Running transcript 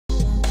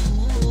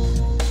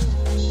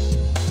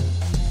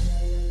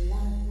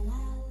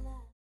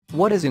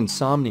What is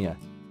insomnia?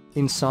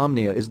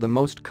 Insomnia is the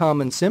most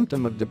common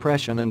symptom of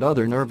depression and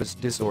other nervous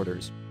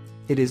disorders.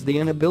 It is the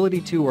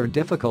inability to or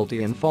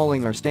difficulty in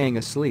falling or staying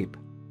asleep.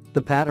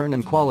 The pattern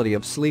and quality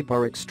of sleep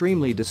are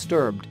extremely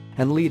disturbed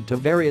and lead to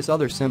various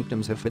other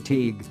symptoms of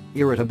fatigue,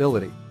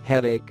 irritability,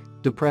 headache,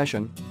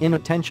 depression,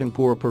 inattention,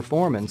 poor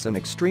performance, and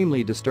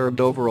extremely disturbed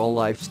overall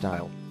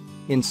lifestyle.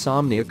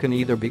 Insomnia can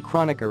either be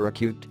chronic or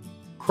acute.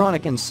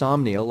 Chronic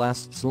insomnia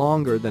lasts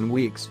longer than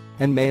weeks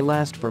and may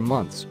last for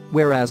months,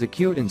 whereas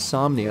acute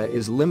insomnia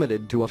is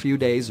limited to a few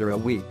days or a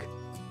week.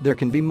 There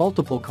can be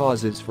multiple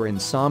causes for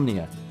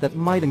insomnia that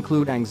might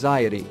include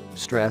anxiety,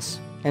 stress,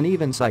 and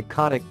even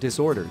psychotic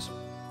disorders.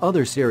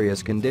 Other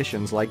serious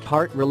conditions like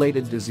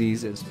heart-related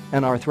diseases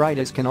and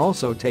arthritis can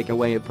also take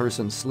away a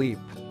person's sleep.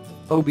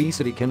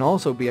 Obesity can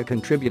also be a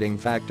contributing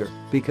factor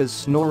because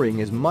snoring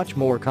is much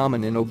more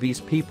common in obese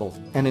people,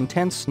 and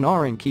intense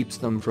snoring keeps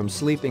them from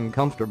sleeping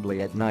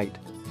comfortably at night.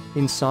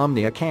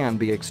 Insomnia can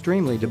be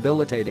extremely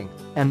debilitating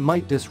and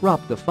might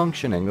disrupt the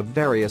functioning of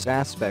various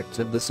aspects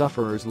of the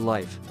sufferer's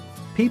life.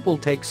 People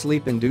take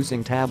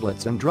sleep-inducing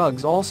tablets and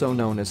drugs, also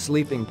known as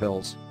sleeping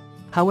pills.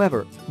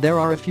 However, there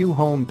are a few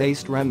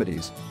home-based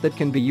remedies that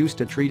can be used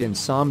to treat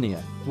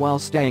insomnia while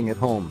staying at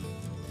home.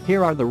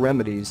 Here are the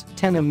remedies: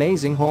 10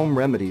 amazing home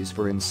remedies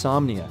for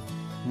insomnia.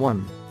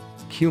 1.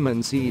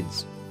 Cumin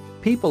seeds.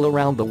 People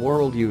around the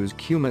world use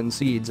cumin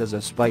seeds as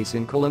a spice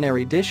in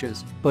culinary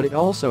dishes, but it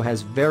also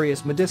has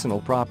various medicinal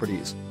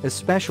properties,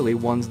 especially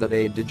ones that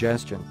aid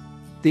digestion.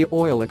 The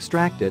oil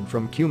extracted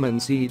from cumin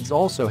seeds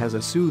also has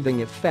a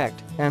soothing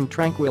effect and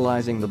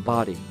tranquilizing the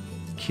body.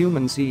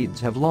 Cumin seeds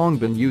have long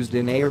been used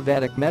in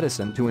Ayurvedic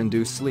medicine to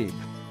induce sleep.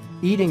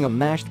 Eating a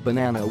mashed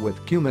banana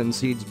with cumin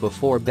seeds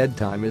before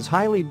bedtime is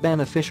highly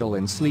beneficial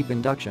in sleep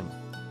induction.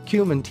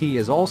 Cumin tea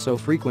is also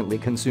frequently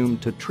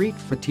consumed to treat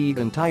fatigue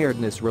and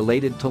tiredness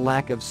related to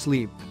lack of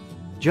sleep.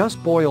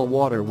 Just boil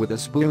water with a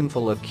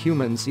spoonful of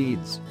cumin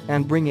seeds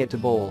and bring it to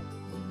boil.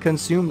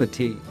 Consume the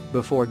tea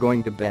before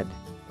going to bed.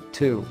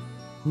 2.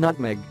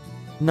 Nutmeg.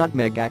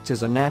 Nutmeg acts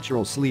as a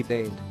natural sleep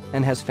aid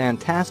and has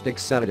fantastic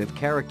sedative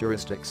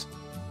characteristics.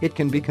 It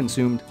can be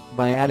consumed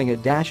by adding a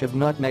dash of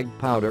nutmeg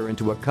powder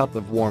into a cup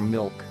of warm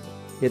milk.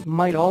 It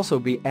might also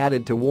be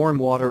added to warm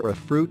water or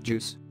fruit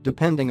juice,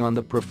 depending on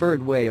the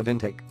preferred way of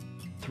intake.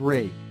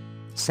 3.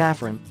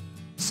 Saffron.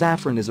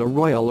 Saffron is a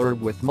royal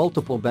herb with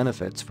multiple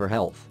benefits for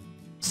health.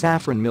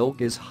 Saffron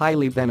milk is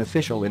highly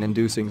beneficial in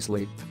inducing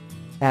sleep.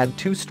 Add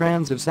 2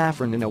 strands of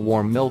saffron in a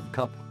warm milk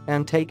cup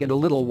and take it a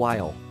little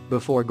while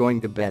before going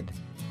to bed.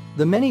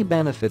 The many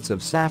benefits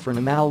of saffron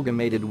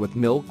amalgamated with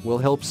milk will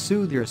help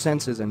soothe your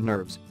senses and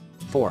nerves.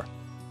 4.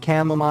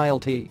 Chamomile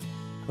tea.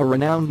 A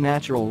renowned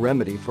natural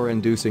remedy for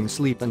inducing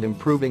sleep and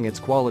improving its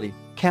quality,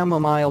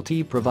 chamomile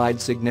tea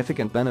provides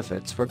significant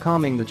benefits for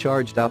calming the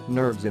charged-up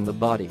nerves in the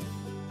body.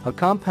 A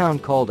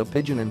compound called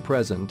apigenin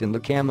present in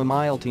the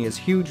chamomile tea is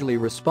hugely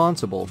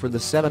responsible for the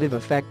sedative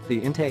effect the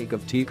intake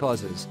of tea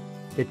causes.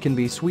 It can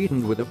be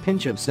sweetened with a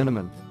pinch of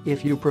cinnamon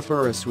if you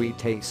prefer a sweet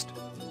taste.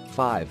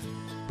 5.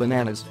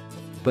 Bananas.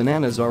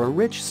 Bananas are a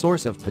rich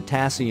source of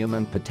potassium,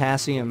 and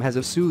potassium has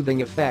a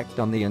soothing effect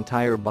on the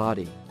entire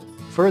body.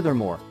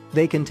 Furthermore,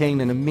 they contain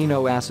an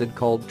amino acid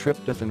called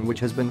tryptophan, which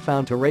has been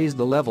found to raise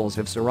the levels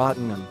of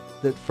serotonin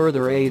that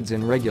further aids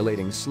in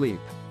regulating sleep.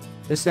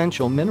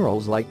 Essential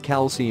minerals like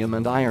calcium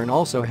and iron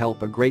also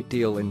help a great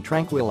deal in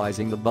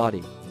tranquilizing the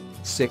body.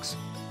 6.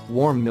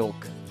 Warm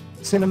milk.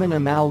 Cinnamon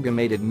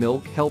amalgamated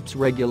milk helps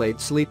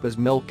regulate sleep as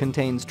milk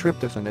contains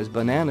tryptophan as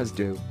bananas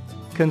do.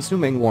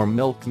 Consuming warm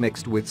milk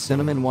mixed with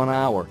cinnamon 1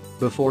 hour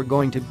before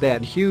going to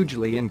bed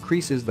hugely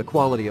increases the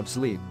quality of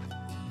sleep.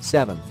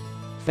 7.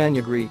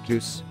 Fenugreek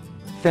use.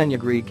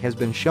 Fenugreek has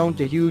been shown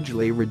to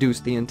hugely reduce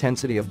the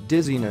intensity of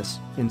dizziness,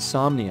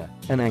 insomnia,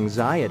 and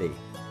anxiety.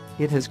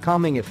 It has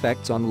calming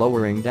effects on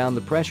lowering down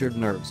the pressured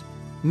nerves.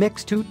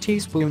 Mix 2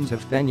 teaspoons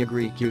of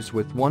fenugreek juice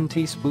with 1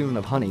 teaspoon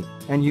of honey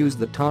and use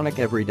the tonic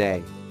every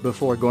day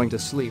before going to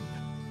sleep.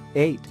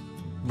 8.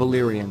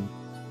 Valerian.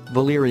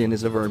 Valerian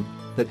is a herb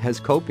that has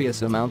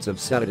copious amounts of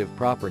sedative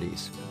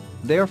properties.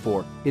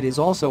 Therefore, it is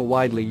also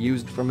widely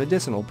used for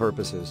medicinal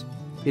purposes.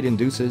 It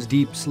induces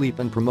deep sleep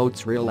and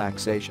promotes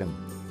relaxation.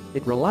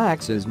 It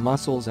relaxes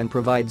muscles and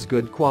provides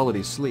good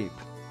quality sleep.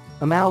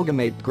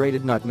 Amalgamate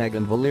grated nutmeg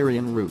and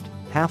valerian root,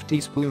 half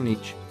teaspoon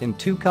each, in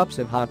 2 cups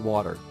of hot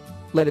water.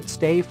 Let it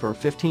stay for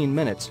 15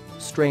 minutes,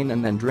 strain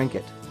and then drink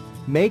it.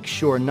 Make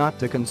sure not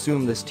to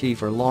consume this tea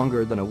for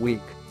longer than a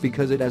week,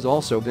 because it has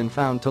also been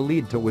found to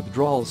lead to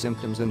withdrawal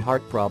symptoms and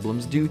heart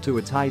problems due to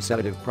its high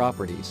sedative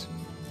properties.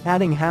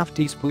 Adding half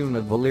teaspoon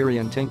of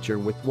valerian tincture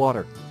with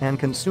water and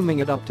consuming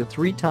it up to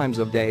 3 times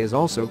a day is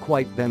also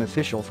quite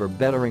beneficial for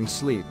bettering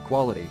sleep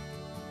quality.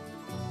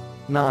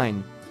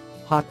 9.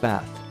 Hot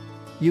bath.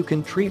 You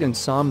can treat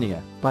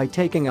insomnia by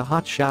taking a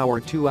hot shower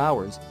 2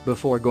 hours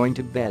before going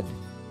to bed.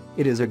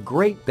 It is a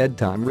great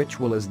bedtime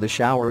ritual as the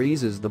shower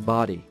eases the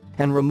body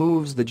and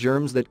removes the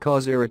germs that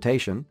cause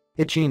irritation,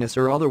 itchiness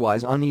or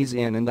otherwise unease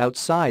in and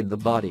outside the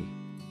body.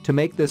 To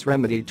make this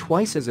remedy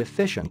twice as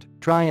efficient,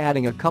 try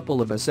adding a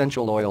couple of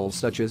essential oils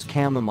such as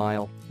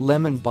chamomile,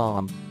 lemon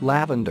balm,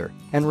 lavender,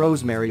 and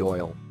rosemary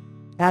oil.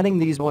 Adding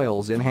these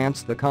oils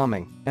enhance the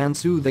calming and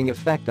soothing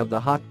effect of the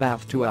hot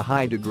bath to a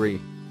high degree.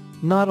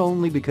 Not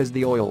only because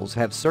the oils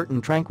have certain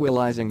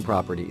tranquilizing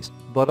properties,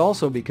 but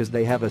also because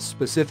they have a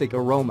specific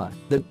aroma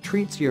that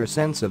treats your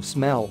sense of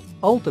smell,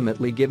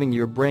 ultimately giving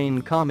your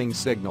brain calming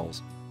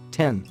signals.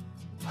 10.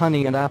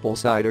 Honey and apple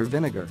cider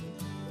vinegar.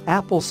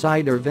 Apple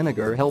cider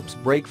vinegar helps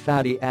break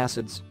fatty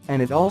acids,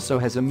 and it also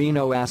has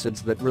amino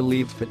acids that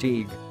relieve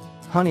fatigue.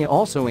 Honey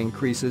also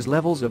increases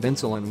levels of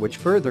insulin, which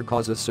further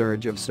cause a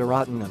surge of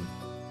serotonin.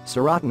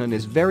 Serotonin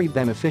is very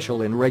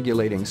beneficial in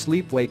regulating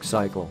sleep-wake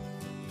cycle.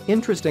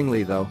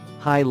 Interestingly though,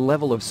 high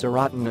level of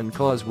serotonin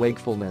cause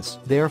wakefulness,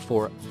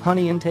 therefore,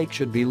 honey intake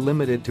should be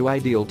limited to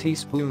ideal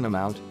teaspoon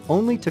amount,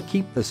 only to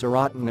keep the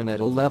serotonin at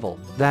a level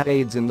that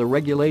aids in the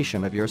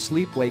regulation of your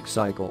sleep-wake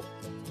cycle.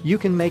 You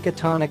can make a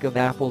tonic of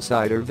apple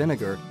cider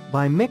vinegar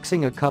by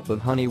mixing a cup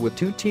of honey with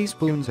 2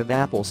 teaspoons of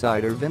apple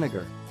cider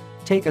vinegar.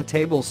 Take a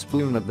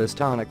tablespoon of this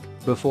tonic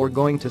before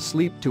going to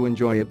sleep to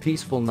enjoy a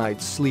peaceful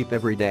night's sleep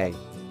every day.